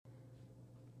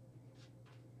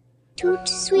toot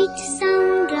sweet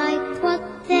sound like what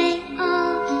they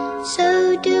are.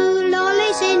 So do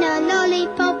lollies in a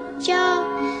lollipop jar.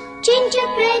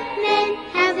 Gingerbread men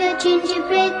have a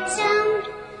gingerbread sound.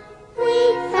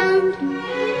 We found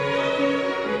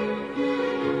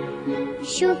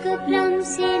sugar plum,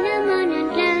 cinnamon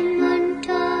and lemon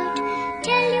tart.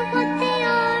 Tell you what they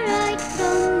are right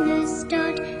from the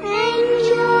start. And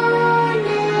your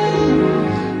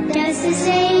name does the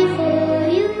same for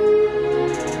you.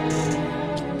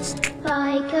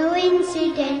 By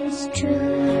coincidence,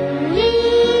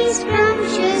 truly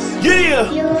scrumptious.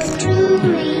 Yeah! You're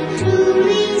truly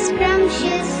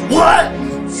scrumptious. What?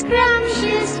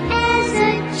 Scrumptious as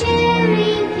a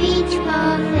cherry peach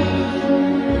parfait.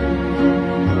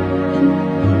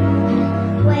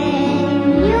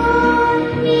 When you're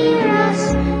near us,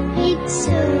 it's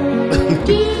so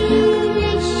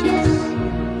delicious.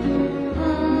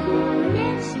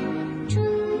 Honest,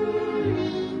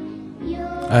 truly,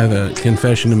 I have a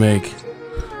confession to make.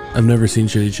 I've never seen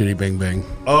Chitty Chitty Bang Bang.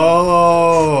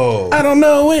 Oh. I don't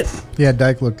know it. Yeah,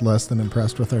 Dyke looked less than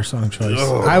impressed with our song choice.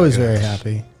 Oh, I was very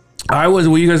happy. I was.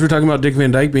 Well, you guys were talking about Dick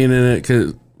Van Dyke being in it.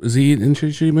 Cause is he in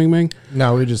Chitty Chitty Bang Bang?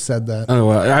 No, we just said that. Oh,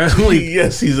 well, I only.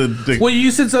 Yes, he's a dick. Well,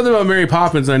 you said something about Mary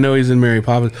Poppins. I know he's in Mary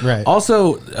Poppins. Right.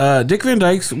 Also, Dick Van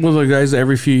Dyke's one of the guys that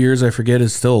every few years I forget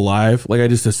is still alive. Like, I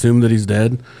just assume that he's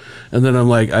dead. And then I'm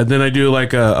like, I do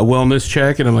like a wellness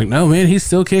check, and I'm like, no, man, he's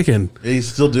still kicking.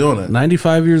 He's still doing it.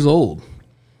 95 years old.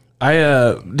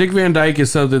 Dick Van Dyke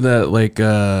is something that, like,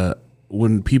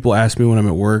 when people ask me when I'm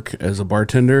at work as a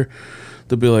bartender,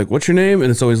 they'll be like, what's your name?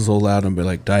 And it's always so loud, and I'll be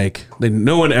like, Dyke.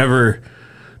 No one ever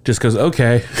just goes,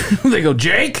 okay. They go,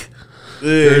 Jake?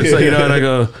 It's like, and I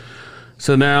go,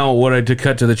 so now to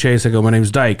cut to the chase, I go, my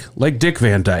name's Dyke, like Dick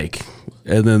Van Dyke.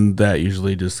 And then that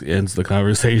usually just ends the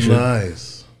conversation.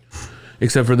 Nice.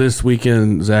 Except for this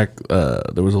weekend, Zach,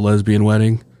 there was a lesbian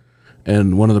wedding,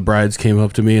 and one of the brides came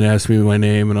up to me and asked me my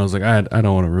name, and I was like, I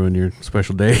don't want to ruin your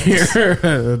special day here.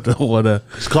 I don't want to.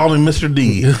 Just call him Mr.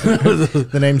 D.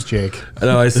 The name's Jake.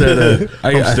 No, I said,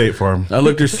 From State Farm. I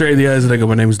looked her straight in the eyes and I go,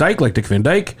 my name's Dyke, like Dick Van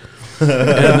Dyke.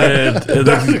 And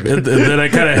then I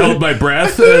kind of held my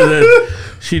breath, and then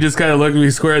she just kind of looked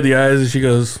me square in the eyes, and she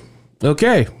goes,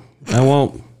 okay, I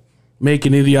won't make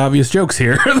any of the obvious jokes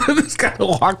here. This guy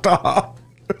walked off.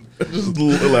 I just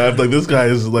laughed like this guy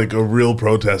is like a real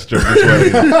protester.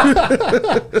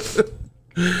 This way.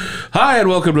 Hi, and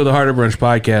welcome to the Harder Brunch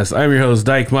Podcast. I'm your host,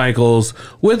 Dyke Michaels.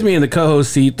 With me in the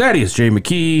co-host seat, Thaddeus J.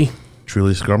 McKee.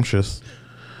 Truly scrumptious.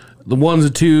 The ones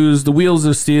and twos, the wheels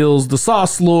of steels, the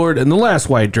sauce lord, and the last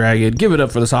white dragon. Give it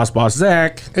up for the sauce boss,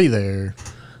 Zach. Hey there.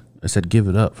 I said give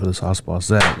it up for the sauce boss,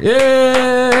 Zach.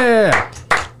 Yeah!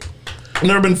 I've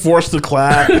never been forced to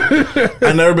clap.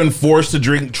 I've never been forced to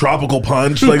drink tropical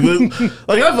punch. Like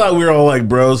I thought we were all like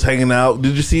bros hanging out.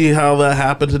 Did you see how that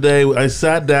happened today? I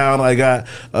sat down. I got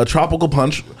a tropical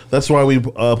punch. That's why we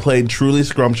played Truly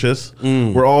Scrumptious.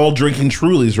 We're all drinking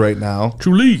Trulies right now.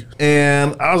 Truly.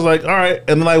 And I was like, all right.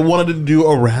 And then I wanted to do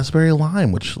a raspberry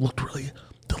lime, which looked really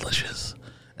delicious.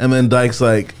 And then Dyke's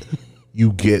like,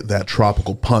 you get that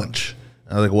tropical punch.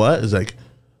 And I was like, what? It's like,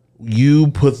 you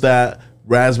put that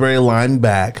raspberry lime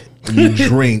back and you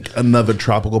drink another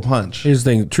tropical punch. Here's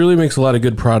the thing. Truly makes a lot of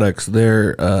good products.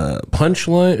 Their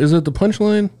punchline, is it the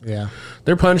punchline? Yeah.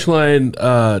 Their punchline,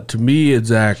 to me and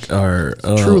Zach, are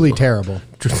Truly terrible.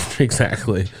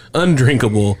 Exactly.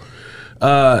 Undrinkable.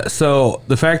 So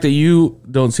the fact that you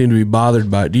don't seem to be bothered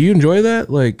by it, do you enjoy that?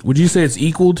 Like, would you say it's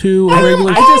equal to a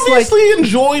regular? I'm obviously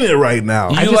enjoying it right now.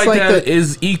 You just like like that the-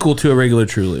 is equal to a regular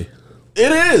Truly?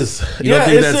 It is. You don't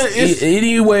think that's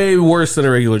any way worse than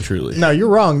a regular Truly? No, you're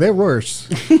wrong. They're worse.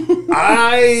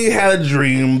 I had a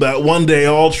dream that one day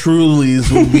all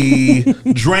Trulies would be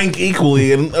drank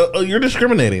equally, and you're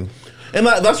discriminating. And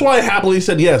that's why I happily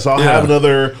said yes. I'll have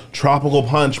another tropical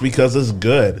punch because it's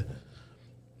good.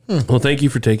 Well, thank you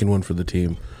for taking one for the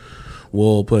team.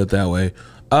 We'll put it that way.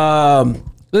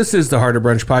 This is the Harder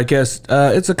Brunch Podcast.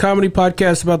 It's a comedy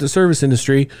podcast about the service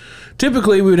industry.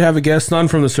 Typically, we would have a guest on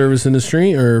from the service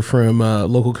industry or from a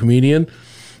local comedian.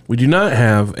 We do not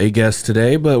have a guest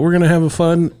today, but we're going to have a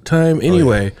fun time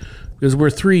anyway because we're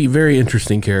three very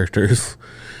interesting characters.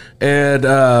 And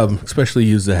especially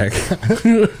you, Zach.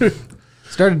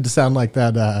 Started to sound like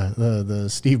that the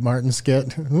Steve Martin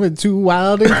skit with two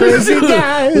wild and crazy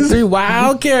guys. Three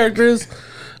wild characters.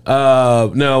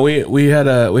 No, we had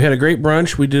a great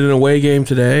brunch. We did an away game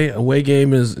today. Away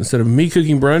game is instead of me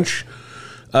cooking brunch.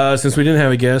 Since we didn't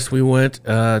have a guest, we went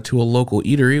to a local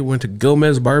eatery. Went to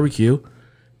Gomez Barbecue,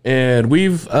 and we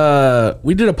did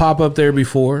a pop up there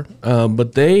before.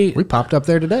 But We popped up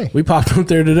there today. we popped up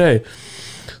there today.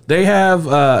 They have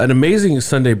an amazing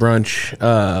Sunday brunch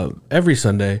every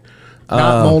Sunday.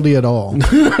 Not moldy at all.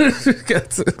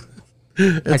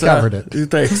 I covered it.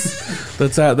 Thanks.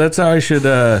 That's how I should.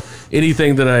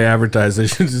 Anything that I advertise, I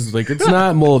should just like it's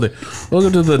not moldy.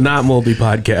 Welcome to the Not Moldy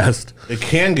podcast. It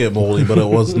can get moldy, but it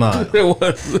was not. It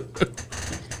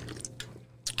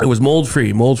was mold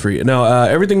free. No,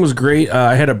 everything was great.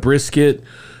 I had a brisket,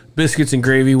 biscuits and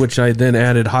gravy, which I then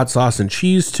added hot sauce and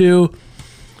cheese to.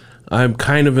 I'm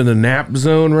kind of in the nap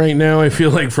zone right now. I feel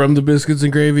like from the biscuits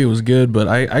and gravy, it was good, but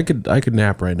I could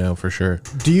nap right now for sure.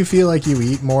 Do you feel like you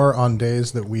eat more on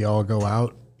days that we all go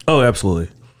out? Oh,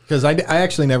 absolutely. Because I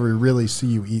actually never really see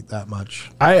you eat that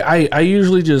much. I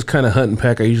usually just kind of hunt and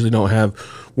peck. I usually don't have.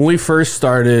 When we first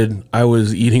started, I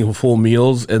was eating full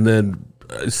meals, and then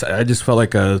I just felt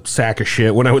like a sack of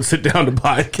shit when I would sit down to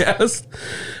podcast,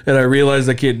 and I realized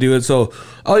I can't do it. So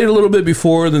I'll eat a little bit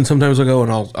before, then sometimes I'll go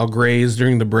and I'll graze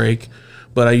during the break,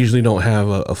 but I usually don't have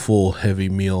a full heavy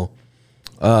meal.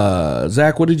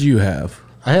 Zach, what did you have?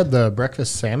 I had the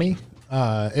breakfast Sammy.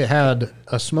 It had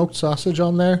a smoked sausage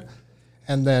on there,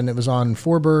 and then it was on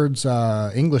Four Birds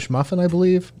English muffin, I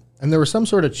believe, and there was some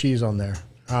sort of cheese on there.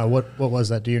 What was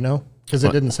that? Do you know? Because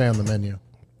it didn't say on the menu.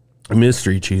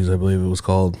 Mystery cheese, I believe it was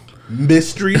called.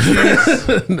 Mystery cheese?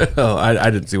 No, I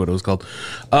didn't see what it was called.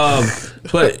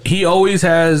 But he always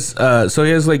has. So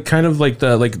he has like kind of like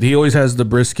he always has the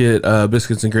brisket,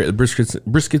 briskets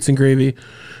and gravy.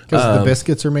 Because the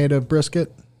biscuits are made of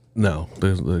brisket. No,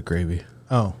 there's the gravy.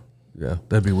 Oh, Yeah,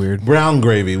 that'd be weird. Brown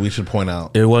gravy, we should point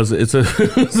out. It's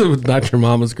not your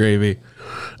mama's gravy.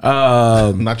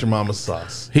 Not your mama's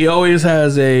sauce. He always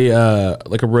has a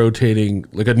like a rotating,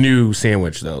 like a new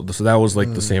sandwich though. So that was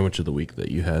like the sandwich of the week that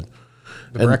you had.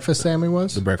 the breakfast Sammy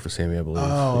was? The breakfast Sammy, I believe.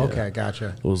 Oh, Yeah. okay,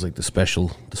 gotcha. It was like the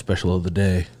special of the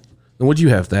day. And what'd you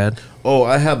have, Thad? Oh,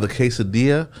 I have the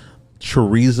quesadilla,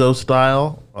 chorizo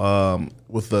style,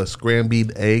 with the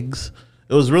scrambled eggs.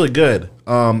 It was really good.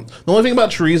 The only thing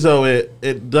about chorizo,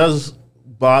 it does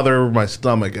bother my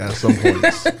stomach at some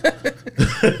points.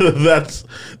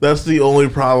 that's the only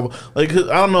problem. Like, I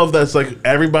don't know if that's like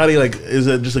everybody. Like, is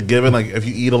it just a given? Like, if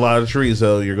you eat a lot of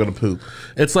chorizo, you're gonna poop.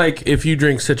 It's like if you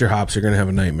drink Citra hops, you're gonna have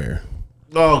a nightmare.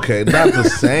 Okay, not the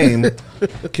same.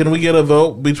 Can we get a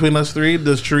vote between us three?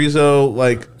 Does chorizo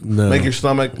make your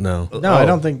stomach? No. No, I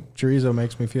don't think chorizo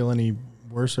makes me feel any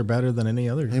worse or better than any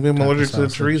other. Maybe I'm type of allergic to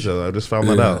sausage. chorizo. I just found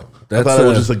that out. I That's, thought it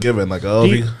was just a given. Like, oh,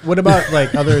 What about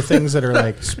like other things that are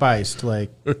like spiced, like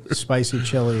spicy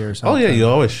chili or oh something? yeah, you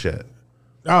always shit.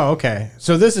 Oh, okay.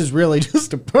 So this is really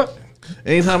just a.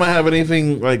 Anytime I have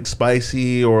anything like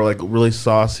spicy or like really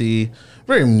saucy,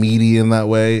 very meaty in that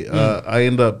way, I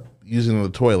end up using the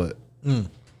toilet.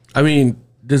 I mean,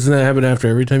 doesn't that happen after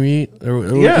every time you eat?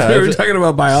 Yeah, We're talking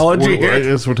about biology I here.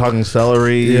 guess we're talking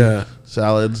celery, Yeah.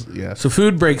 salads. Yeah. So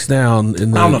food breaks down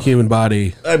in don't the know. human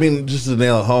body. I mean, just to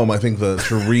nail it home, I think the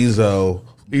chorizo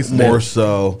more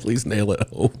so. Please nail it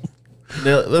home.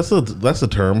 That's a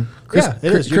term. Yeah,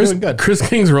 it is. You're doing good. Chris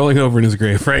King's rolling over in his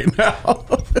grave right now.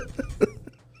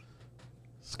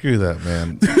 Screw that,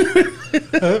 man.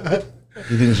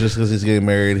 You think just because he's getting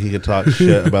married, he could talk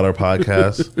shit about our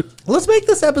podcast? Let's make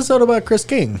this episode about Chris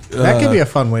King. That could be a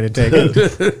fun way to take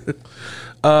it.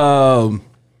 So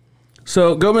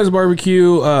Gomez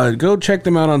Barbecue, go check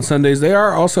them out on Sundays. They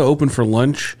are also open for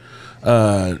lunch,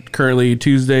 currently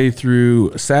Tuesday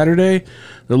through Saturday.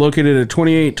 They're located at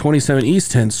 2827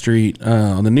 East 10th Street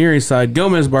on the Near East Side.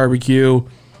 Gomez Barbecue.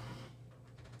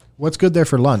 What's good there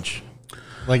for lunch?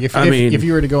 Like if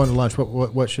you were to go into lunch,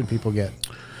 what should people get?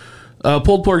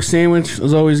 Pulled pork sandwich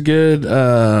is always good.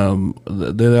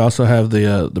 They also have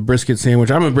the brisket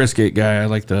sandwich. I'm a brisket guy. I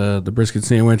like the brisket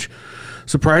sandwich.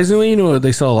 Surprisingly, you know what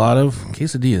they sell a lot of?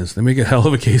 Quesadillas. They make a hell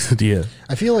of a quesadilla.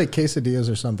 I feel like quesadillas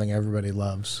are something everybody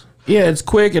loves. Yeah, it's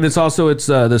quick, and it's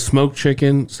the smoked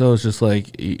chicken, so it's just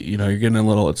like, you know, you're getting a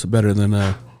little, it's better than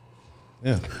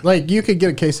Yeah. Like you could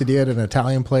get a quesadilla at an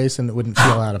Italian place and it wouldn't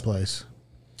feel out of place.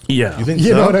 yeah. You think You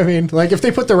so? know what I mean? Like if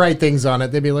they put the right things on it,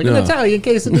 they'd be like an Yeah. Italian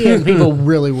quesadilla, and people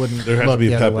really wouldn't. There has to look be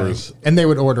the other way. peppers. and they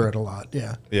would order it a lot.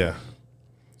 Yeah. Yeah.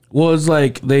 Well, it's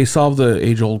like they solved the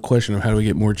age-old question of how do we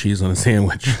get more cheese on a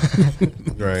sandwich.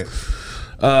 Right.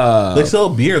 They sell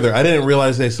beer there. I didn't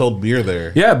realize they sold beer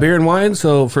there. Yeah, beer and wine.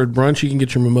 So for brunch, you can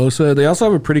get your mimosa. They also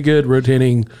have a pretty good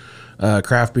rotating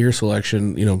craft beer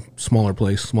selection. You know, smaller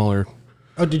place, smaller.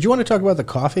 Oh, did you want to talk about the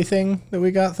coffee thing that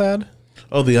we got, Thad?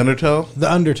 Oh, the undertow? The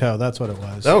undertow. That's what it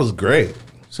was. That was great.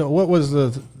 So what was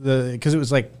the because it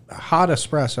was like hot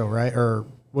espresso, right? Or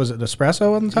was it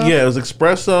espresso on the top? Yeah, it was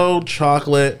espresso,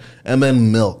 chocolate, and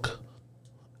then milk.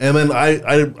 And then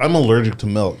I'm allergic to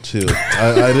milk too.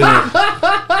 I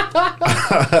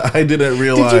I didn't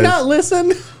realize. Did you not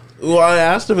listen? Well, I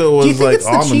asked if it was Do you think like it's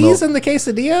the almond cheese milk. in the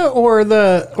quesadilla or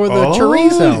the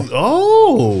chorizo?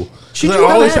 Oh. Should I you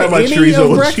have always had have my any chorizo of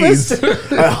with breakfast?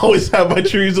 cheese. I always have my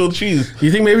chorizo with cheese.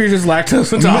 You think maybe you're just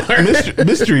lactose intolerant?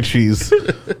 Mystery cheese.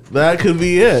 That could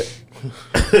be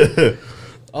it.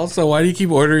 Also, why do you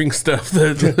keep ordering stuff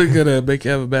that's gonna make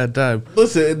you have a bad time?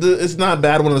 Listen, it's not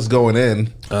bad when it's going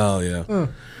in. Oh yeah.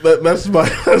 That's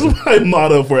my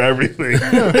motto for everything.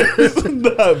 It's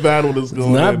not bad when it's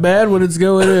going Not in. bad when it's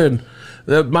going in.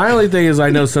 My only thing is, I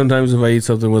know sometimes if I eat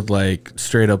something with like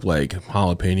straight up like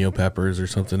jalapeno peppers or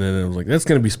something in it, I'm like, that's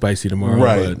gonna be spicy tomorrow.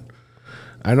 Right. But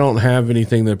I don't have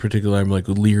anything that particular I'm like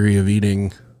leery of eating.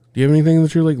 Do you have anything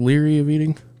that you're like leery of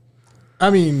eating? I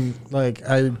mean, like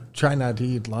I try not to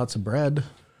eat lots of bread.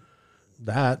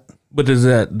 That. But does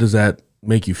that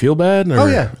make you feel bad? Or? Oh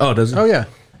yeah. Oh, does it? Oh yeah.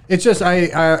 It's just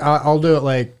I'll do it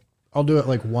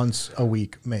like once a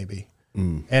week maybe,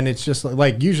 and it's just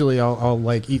like usually I'll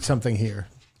like eat something here,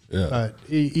 Yeah. but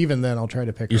even then I'll try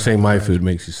to pick. You're around saying my bread. food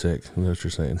makes you sick. That's what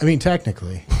you're saying. I mean,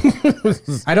 technically,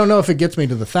 I don't know if it gets me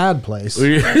to the thad place. So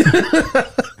you're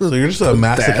just a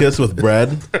masochist with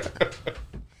bread?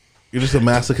 You're just a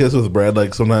masochist with bread?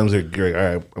 Like sometimes you're like,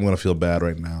 all right, I'm going to feel bad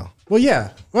right now. Well,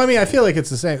 yeah. Well, I mean, I feel like it's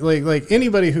the same. Like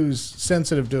anybody who's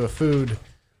sensitive to a food,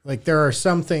 like there are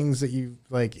some things that you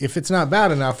like. If it's not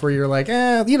bad enough, where you're like,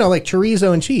 like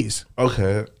chorizo and cheese.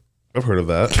 Okay. I've heard of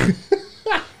that.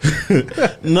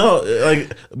 No,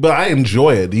 like, but I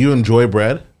enjoy it. Do you enjoy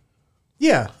bread?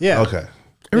 Yeah. Yeah. Okay.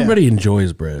 Everybody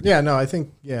enjoys bread. Yeah. No, I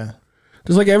think yeah.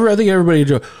 Just like I think everybody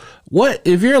enjoys. What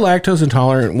if you're lactose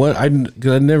intolerant? What I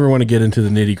never want to get into the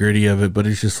nitty gritty of it, but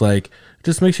it's just like it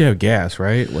just makes you have gas,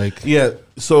 right? Like Yeah.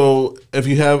 So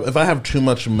if I have too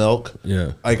much milk,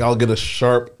 yeah. like I'll get a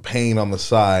sharp pain on the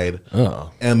side,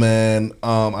 Oh, and then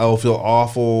I will feel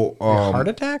awful. Heart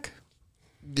attack.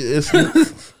 Is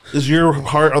your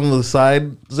heart on the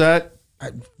side, Zach?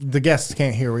 The guests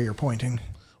can't hear where you're pointing.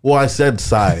 Well, I said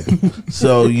side,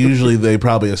 so usually they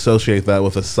probably associate that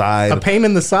with a side. A pain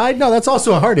in the side? No, that's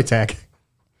also a heart attack.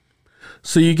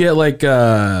 so you get like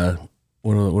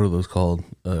what are those called?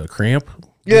 Cramp?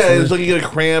 Yeah, it's like you get a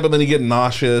cramp and then you get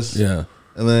nauseous. Yeah.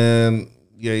 And then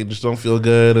you just don't feel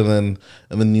good, and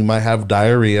then you might have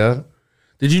diarrhea.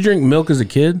 Did you drink milk as a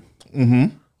kid?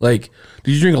 Mm-hmm. Like,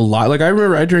 did you drink a lot? Like, I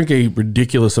remember I drank a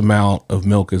ridiculous amount of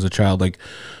milk as a child. Like,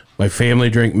 my family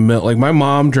drank milk. Like, my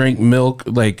mom drank milk.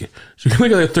 Like, she could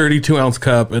get a 32-ounce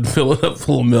cup and fill it up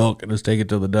full of milk and just take it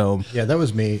to the dome. Yeah, that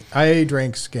was me. I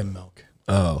drank skim milk,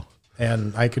 Oh.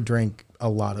 and I could drink a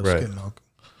lot of Right. skim milk.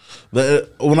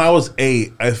 When I was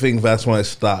 8, I think that's when I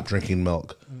stopped drinking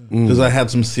milk. Because I had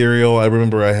some cereal. I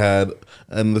remember I had,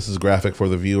 and this is graphic for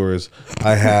the viewers,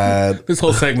 I had, This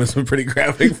whole segment's been pretty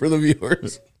graphic for the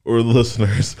viewers. or the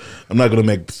listeners, I'm not going to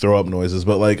make throw up noises,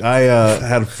 but like I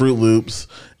had Fruit Loops,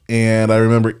 and I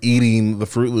remember eating the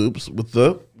Fruit Loops with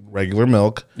the regular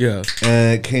milk. Yeah.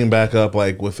 And it came back up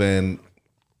like within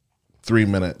 3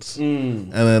 minutes.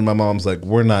 And then my mom's like,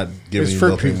 we're not giving It's you fruit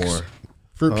milk pukes. anymore.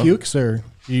 Fruit pukes, or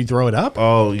you throw it up?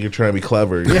 Oh, you're trying to be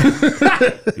clever.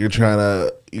 You're trying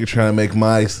to make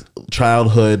my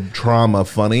childhood trauma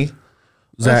funny.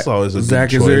 That's always a good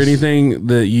Zach, is there choice. anything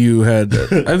that you had?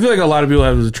 I feel like a lot of people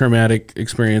have a traumatic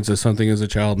experience as something as a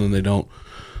child and they don't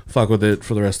fuck with it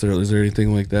for the rest of their life. Is there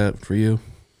anything like that for you?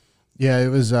 Yeah, it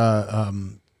was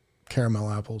caramel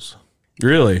apples.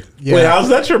 Really? Yeah. Wait, how's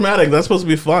that traumatic? That's supposed to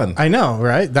be fun. I know,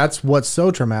 right? That's what's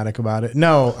so traumatic about it.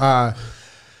 No,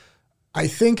 I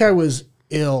think I was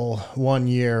ill one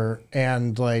year,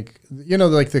 and like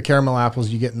like the caramel apples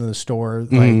you get in the store,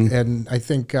 like, and I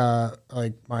think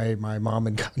like my mom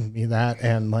had gotten me that,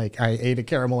 and like I ate a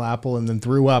caramel apple and then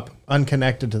threw up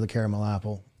unconnected to the caramel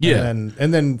apple. Yeah. and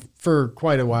then for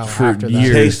quite a while For after that.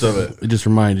 years, Taste of it. It just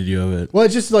reminded you of it. Well,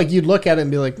 it's just like you'd look at it and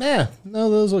be like, nah,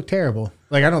 no, those look terrible.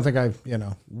 Like I don't think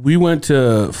We went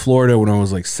to Florida when I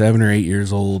was like 7 or 8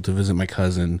 years old to visit my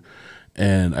cousin,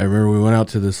 and I remember we went out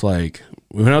to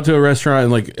a restaurant,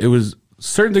 and like it was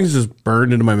certain things just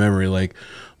burned into my memory. Like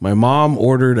my mom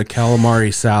ordered a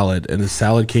calamari salad, and the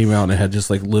salad came out and it had just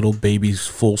like little babies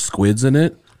full squids in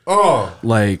it. Oh,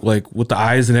 Like with the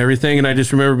eyes and everything, and I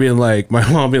just remember being like, my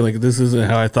mom being like, "This isn't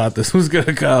how I thought this was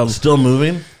gonna come." still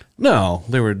moving? No,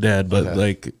 they were dead, but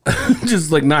like,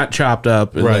 just like not chopped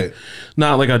up, and Right. like,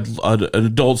 not like an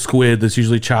adult squid that's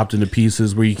usually chopped into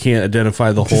pieces where you can't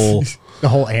identify the whole the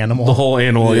whole animal. the whole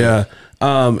animal. Yeah.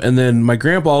 And then my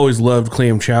grandpa always loved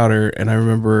clam chowder, and I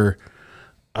remember,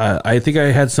 I think I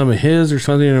had some of his or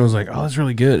something, and I was like, "Oh, that's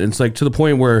really good." And it's like to the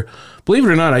point where, believe it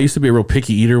or not, I used to be a real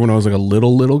picky eater when I was like a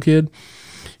little kid.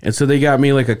 And so they got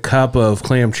me like a cup of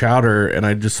clam chowder, and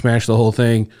I just smashed the whole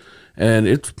thing. And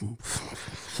it's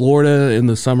Florida in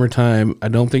the summertime. I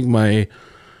don't think my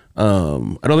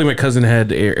cousin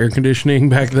had air conditioning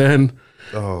back then.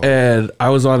 Oh. And I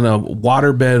was on a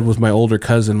waterbed with my older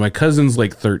cousin. My cousin's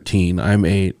like 13. I'm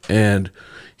 8. And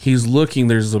he's looking.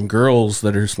 There's some girls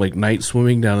that are like night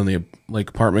swimming down in the like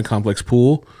apartment complex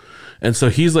pool. And so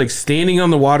he's like standing on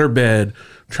the waterbed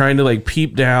trying to like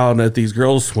peep down at these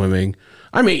girls swimming.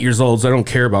 I'm 8 years old, so I don't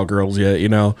care about girls yet, you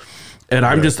know. And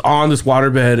I'm just on this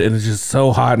waterbed, and it's just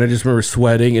so hot, and I just remember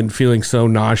sweating and feeling so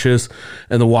nauseous,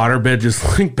 and the waterbed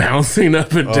just like bouncing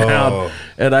up and down,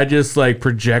 and I just like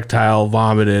projectile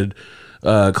vomited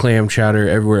clam chowder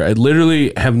everywhere. I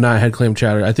literally have not had clam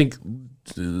chowder. I think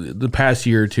the past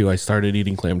year or two, I started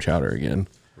eating clam chowder again.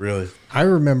 Really? I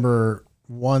remember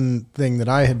one thing that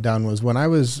I had done was when I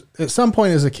was at some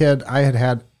point as a kid, I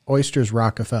had oysters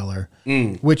Rockefeller,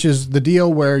 which is the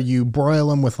deal where you broil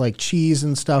them with like cheese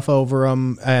and stuff over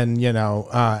them. And, you know,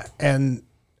 and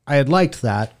I had liked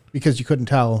that because you couldn't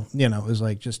tell, you know, it was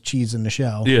like just cheese in the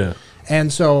shell. Yeah.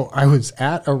 And so I was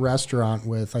at a restaurant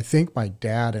with, I think, my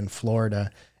dad in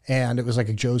Florida, and it was like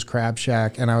a Joe's Crab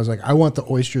Shack. And I was like, I want the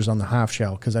oysters on the half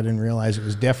shell because I didn't realize it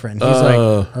was different. He's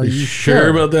like, are you sure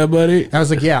about that, buddy? I was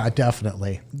like, yeah,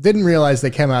 definitely. Didn't realize they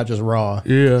came out just raw.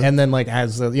 Yeah. And then like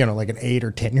as a, you know, like an 8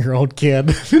 or 10-year-old kid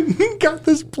got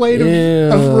this plate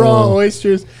of raw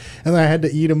oysters, and I had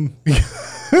to eat them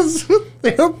because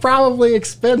they were probably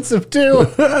expensive too.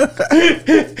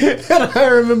 And I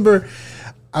remember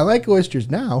I like oysters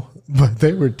now, but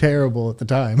they were terrible at the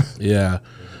time. Yeah.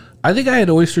 I think I had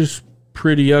oysters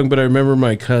pretty young, but I remember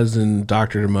my cousin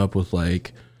doctored them up with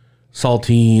like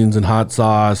saltines and hot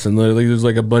sauce, and there's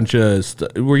like a bunch of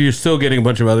where you're still getting a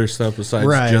bunch of other stuff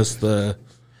besides just the.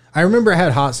 I remember I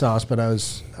had hot sauce, but I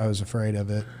was afraid of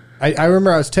it. I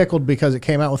remember I was tickled because it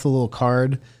came out with a little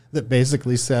card that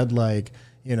basically said like,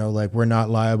 you know, like we're not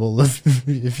liable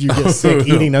if you get sick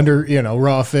eating under, you know,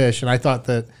 raw fish. And I thought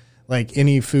that like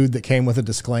any food that came with a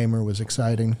disclaimer was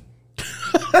exciting.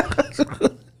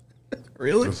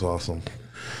 Really? That's awesome.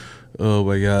 Oh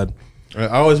my God. I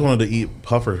always wanted to eat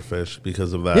puffer fish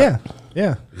because of that.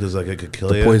 Yeah. Because like it could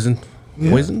kill you.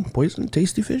 Poison,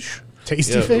 tasty fish.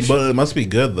 Tasty Yeah, fish. but it must be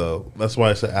good though. That's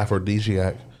why I said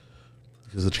aphrodisiac.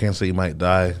 Because the chance that you might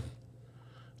die.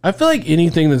 I feel like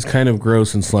anything that's kind of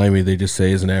gross and slimy, they just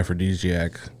say is an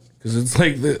aphrodisiac. Because it's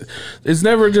like, it's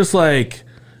never just like,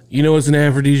 you know what's an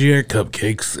aphrodisiac?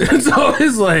 Cupcakes. It's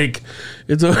always like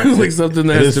something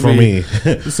that has to be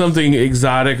something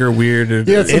exotic or weird.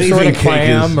 Yeah, some sort of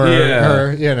clam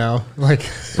or, you know, like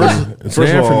First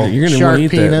of all, you're gonna shark want to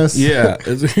eat penis. that.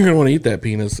 Yeah, you're gonna want to eat that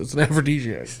penis. It's an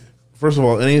aphrodisiac. First of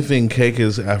all, anything cake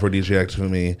is aphrodisiac to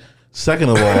me. Second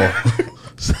of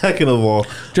all,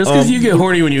 just because you get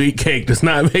horny when you eat cake does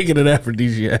not make it an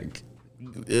aphrodisiac.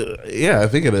 Yeah, I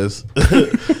think it is.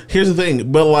 Here's the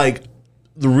thing, but like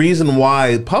the reason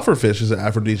why pufferfish is an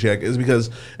aphrodisiac is because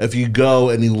if you go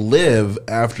and you live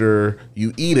after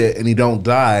you eat it and you don't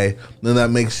die, then that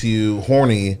makes you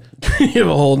horny. You have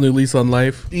a whole new lease on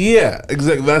life. Yeah,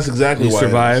 exactly. That's exactly You why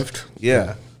survived.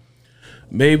 Yeah.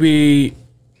 Maybe.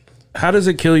 How does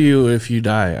it kill you if you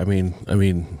die? I mean,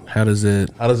 how does it?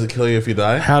 How does it kill you if you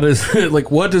die? How does it,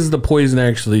 like, what does the poison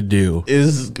actually do?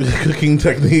 Is cooking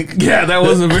technique. Yeah, that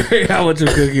wasn't very. How much of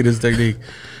cooking is technique?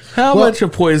 How much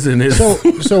of poison is?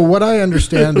 So what I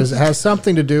understand is it has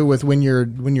something to do with when you're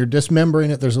dismembering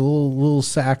it. There's a little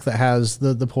sac that has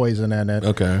the poison in it.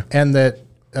 Okay, and that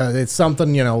it's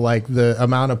something, you know, like the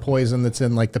amount of poison that's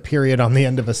in like the period on the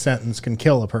end of a sentence can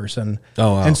kill a person.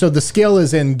 Oh, wow. And so the skill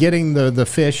is in getting the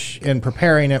fish and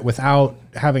preparing it without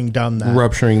having done that,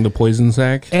 rupturing the poison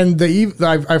sac. And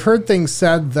I've heard things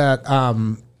said that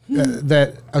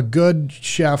that a good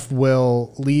chef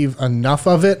will leave enough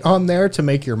of it on there to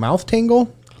make your mouth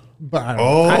tingle. But I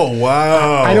don't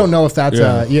Wow. I don't know if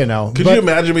that's you know. Could you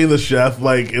imagine being the chef,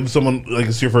 like if someone, like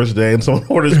it's your first day and someone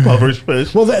orders puffer's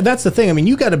fish? Well, that's the thing. I mean,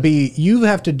 you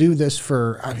have to do this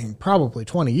for, I mean, probably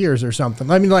 20 years or something.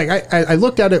 I mean, like I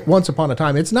looked at it once upon a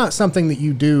time. It's not something that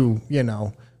you do, you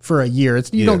know, for a year.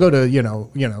 It's you don't go to,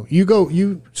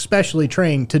 you specially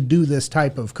train to do this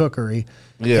type of cookery.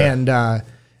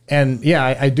 Yeah. And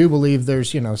yeah, I do believe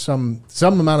there's, you know, some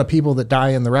amount of people that die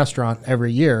in the restaurant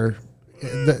every year.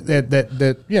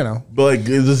 That you know, But like,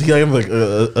 does he have like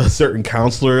a certain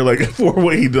counselor like for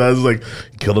what he does? Like,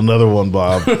 killed another one,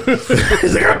 Bob.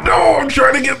 He's like, no, I'm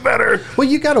trying to get better. well,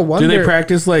 you got to wonder. Do they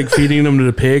practice like feeding them to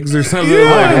the pigs or something?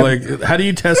 Yeah. Like how do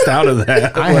you test out of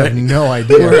that? I have no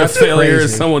idea. Where a That's failure crazy.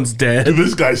 is someone's dead.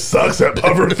 This guy sucks at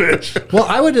pufferfish. Well,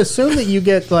 I would assume that you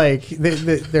get like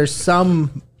there's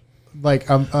some like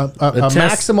a test-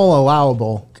 maximal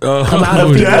allowable Oh, amount of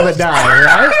people that die,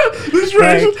 right? This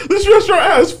restaurant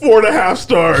has 4.5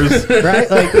 stars. Right?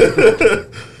 Like,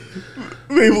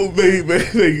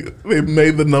 they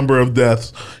made the number of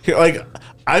deaths. Like,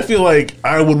 I feel like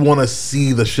I would want to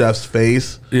see the chef's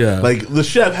face. Yeah. Like, the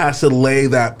chef has to lay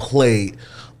that plate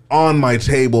on my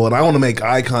table, and I want to make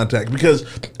eye contact, because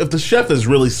if the chef is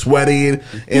really sweaty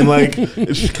and like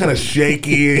it's kind of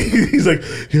shaky, he's like,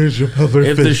 "Here's your puffer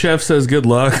If fish." the chef says good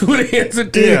luck when he hands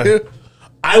it to Yeah. you.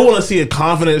 I want to see a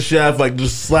confident chef like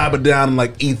just slap it down and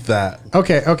like eat that.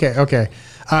 okay.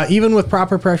 Even with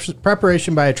proper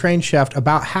preparation by a trained chef,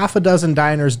 about half a dozen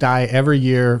diners die every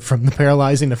year from the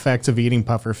paralyzing effects of eating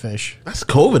puffer fish. That's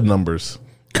COVID numbers.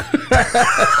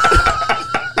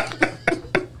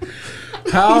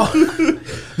 How?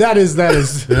 That is. No,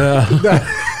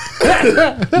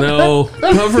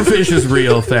 pufferfish is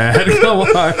real, Thad. Come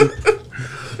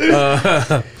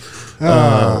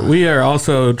on. We are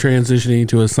also transitioning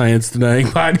to a science-denying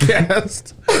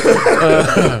podcast.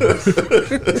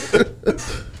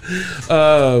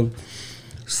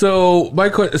 So my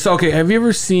question. So okay, have you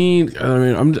ever seen? I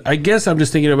mean, I guess I'm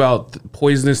just thinking about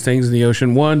poisonous things in the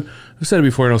ocean. One, I've said it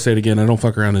before, and I'll say it again. I don't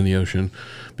fuck around in the ocean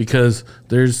because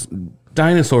there's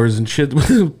dinosaurs and shit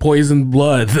with poisoned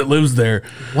blood that lives there.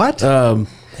 What?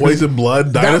 Poison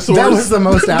blood dinosaurs. That was the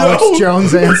most Alex No.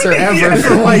 Jones answer ever.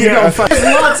 For why you Yeah. don't fuck. There's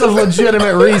lots of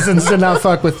legitimate reasons to not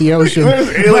fuck with the ocean. There's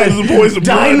aliens and poison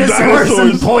blood. Dinosaurs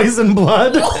and poison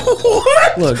blood.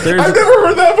 What? Look, there's- I've never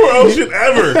heard that for ocean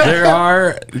ever. There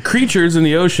are creatures in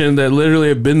the ocean that literally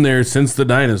have been there since the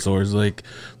dinosaurs. Like,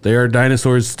 there are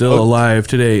dinosaurs still alive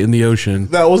today in the ocean.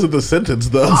 That wasn't the sentence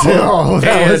though. Oh,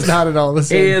 that And- was not at all the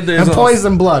same. and there's And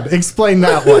poison blood. Explain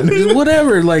that one.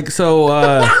 Whatever, like, so,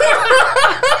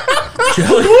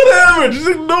 jelly. Whatever, just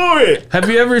ignore it. Have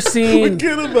you ever seen?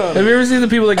 Forget about Have it. you ever seen the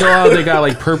people that go out? They got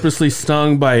like purposely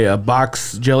stung by a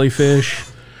box jellyfish.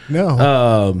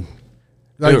 No.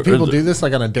 Like or people the- do this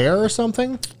like on a dare or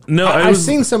something? No, it I've was-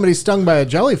 seen somebody stung by a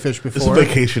jellyfish It's a before.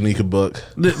 vacation you could book.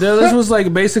 No, this was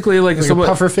like basically like Like a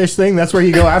somebody. pufferfish thing. That's where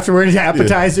you go afterwards.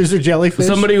 Appetizers or jellyfish.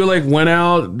 Somebody who like went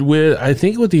out with, I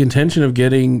think, with the intention of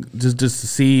getting just to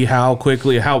see how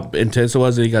intense it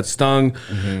was that he got stung,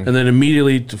 and then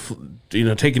immediately,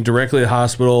 taken directly to the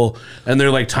hospital, and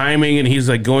they're like timing, and he's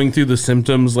like going through the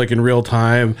symptoms like in real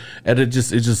time, and it's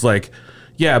just like.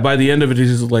 Yeah, by the end of it,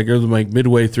 he's just like, or like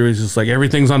midway through, he's just like,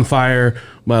 everything's on fire.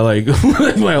 My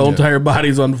my whole entire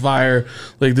body's on fire.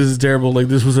 Like, this is terrible. Like,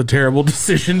 this was a terrible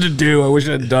decision to do. I wish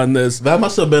I'd done this. That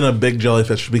must have been a big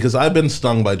jellyfish, because I've been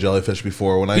stung by jellyfish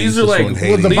before when I These used are to like swim in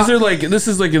Haiti. this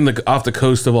is like off the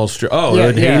coast of Australia. Oh, Yeah,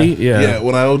 in yeah. Haiti, Yeah,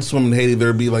 when I would swim in Haiti,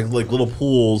 there'd be like little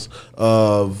pools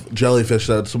of jellyfish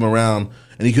that would swim around,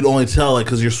 and you could only tell like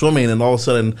because you're swimming, and all of a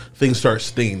sudden things start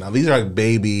stinging. Now these are like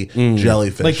baby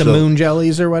jellyfish, like the so- moon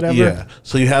jellies or whatever. Yeah,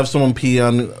 so you have someone pee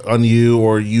on you,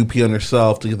 or you pee on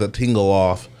yourself to get that tingle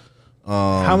off.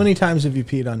 How many times have you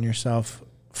peed on yourself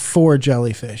for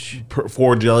jellyfish?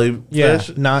 For jellyfish, Yeah,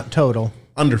 not total.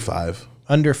 under 5,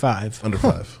 Under 5. under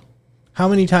 5, How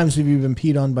many times have you been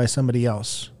peed on by somebody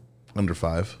else? under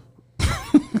 5.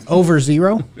 Over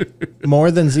 0? More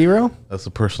than 0? That's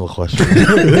a personal question.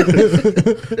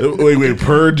 wait,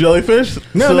 per jellyfish?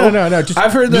 No. Just,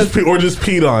 I've heard Just that. just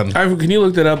peed on. Can you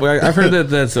look that up? I've heard that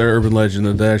that's an urban legend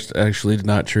that that's actually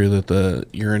not true. That the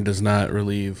urine does not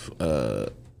relieve a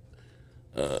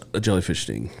jellyfish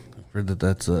sting. I've heard that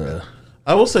that's a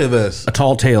I will say this: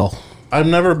 tall tale. I've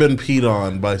never been peed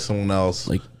on by someone else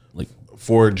Like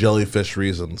for jellyfish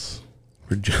reasons.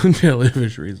 for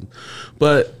jellyfish reason,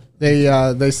 but.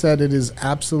 they said it is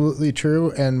absolutely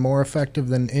true and more effective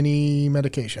than any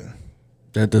medication.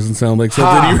 That doesn't sound like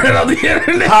something you read on the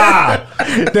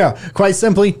internet. No, quite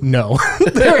simply, no.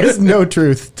 There is no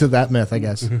truth to that myth, I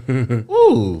guess.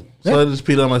 Ooh, so I just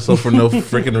peed on myself for no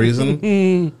freaking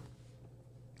reason.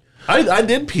 I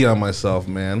did pee on myself,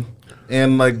 man,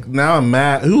 and like now I'm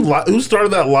mad. Who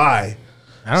started that lie?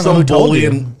 I don't Some know who told bully you.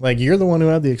 in- Like, you're the one who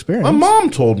had the experience. My mom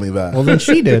told me that. Well, then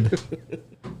she did.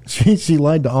 She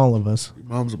lied to all of us.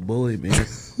 Mom's a bully, man.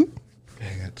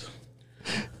 Dang it.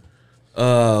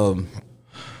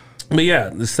 But yeah,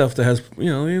 the stuff that has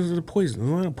there's a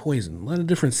poison, a lot of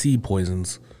different seed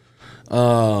poisons.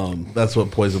 That's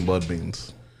what poison blood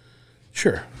means.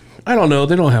 Sure, I don't know.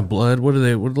 They don't have blood. What do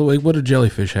they? What do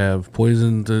jellyfish have?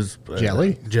 Poison? There's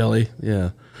Jelly? Jelly, yeah.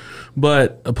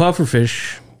 But a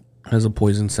pufferfish has a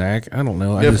poison sac. I don't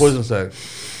know. Yeah, poison sac.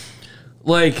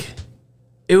 Like,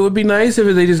 it would be nice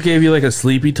if they just gave you like a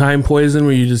sleepy time poison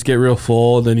where you just get real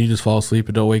full and then you just fall asleep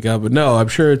and don't wake up. But no, I'm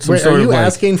sure it's some Wait, sort are of you like,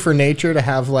 asking for nature to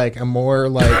have like a more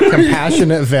like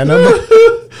compassionate venom?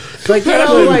 Like, you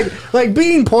know, like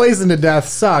being poisoned to death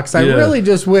sucks. I Yeah. really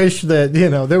just wish that, you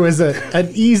know, there was an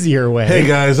easier way. Hey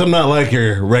guys, I'm not like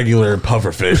your regular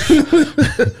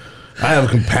pufferfish. I have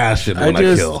compassion when I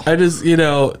kill. I just, you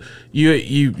know,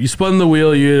 you spun the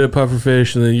wheel, you hit a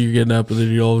pufferfish, and then you're getting up, and then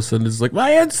you all of a sudden it's like,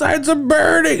 my insides are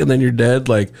burning, and then you're dead.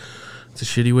 Like, it's a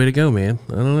shitty way to go, man.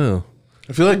 I don't know.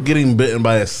 I feel like getting bitten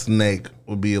by a snake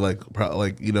would be like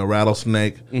you know,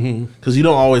 rattlesnake, because you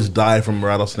don't always die from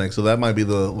rattlesnake, so that might be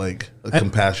the a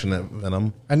compassionate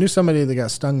venom. I knew somebody that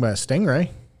got stung by a stingray.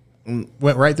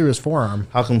 Went right through his forearm.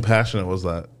 How compassionate was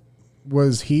that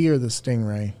Was he or the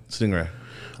stingray? stingray?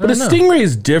 But a don't know. stingray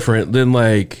is different than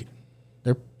like,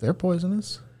 They're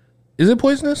poisonous. is it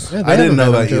poisonous? Yeah, they I didn't have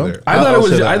a know venom that to 'em. either. I thought it I'll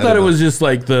was. say that. I thought it didn't was just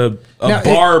like a Now, it-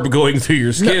 barb going through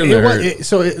your skin. No,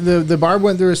 there. the barb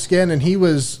went through his skin, and he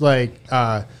was like,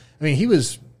 I mean, he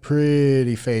was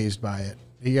pretty phased by it.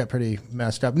 He got pretty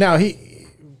messed up. Now we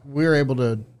were able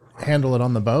to handle it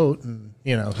on the boat, and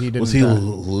you know, he didn't. Was he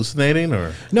hallucinating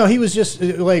or? No, he was just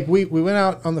like we went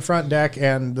out on the front deck,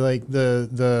 and like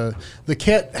the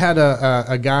kit had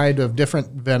a guide of different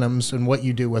venoms and what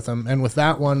you do with them. And with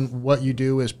that one, what you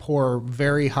do is pour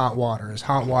very hot water, as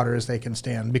hot water as they can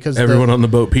stand, because Everyone on the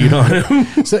boat peed on him.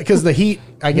 because the heat,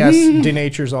 I guess,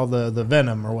 denatures all the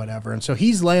venom or whatever. And so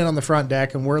he's laying on the front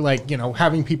deck, and we're like, you know,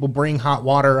 having people bring hot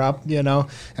water up, you know,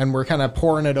 and we're kind of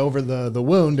pouring it over the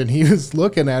wound. And he was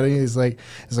looking at it. And he's like,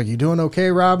 you doing okay,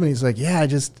 Rob? And he's like, yeah, I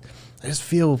just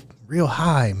feel real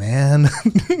high, man.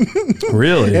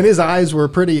 Really? And his eyes were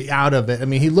pretty out of it. I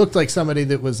mean, he looked like somebody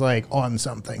that was like on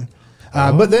something.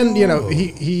 But then, you know,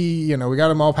 he, you know, we got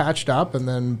him all patched up, and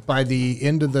then by the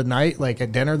end of the night, like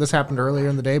at dinner, this happened earlier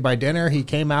in the day. By dinner, he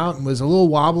came out and was a little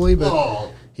wobbly,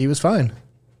 but he was fine.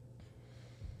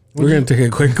 We're gonna take a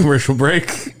quick commercial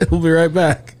break. We'll be right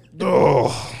back.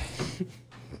 Oh.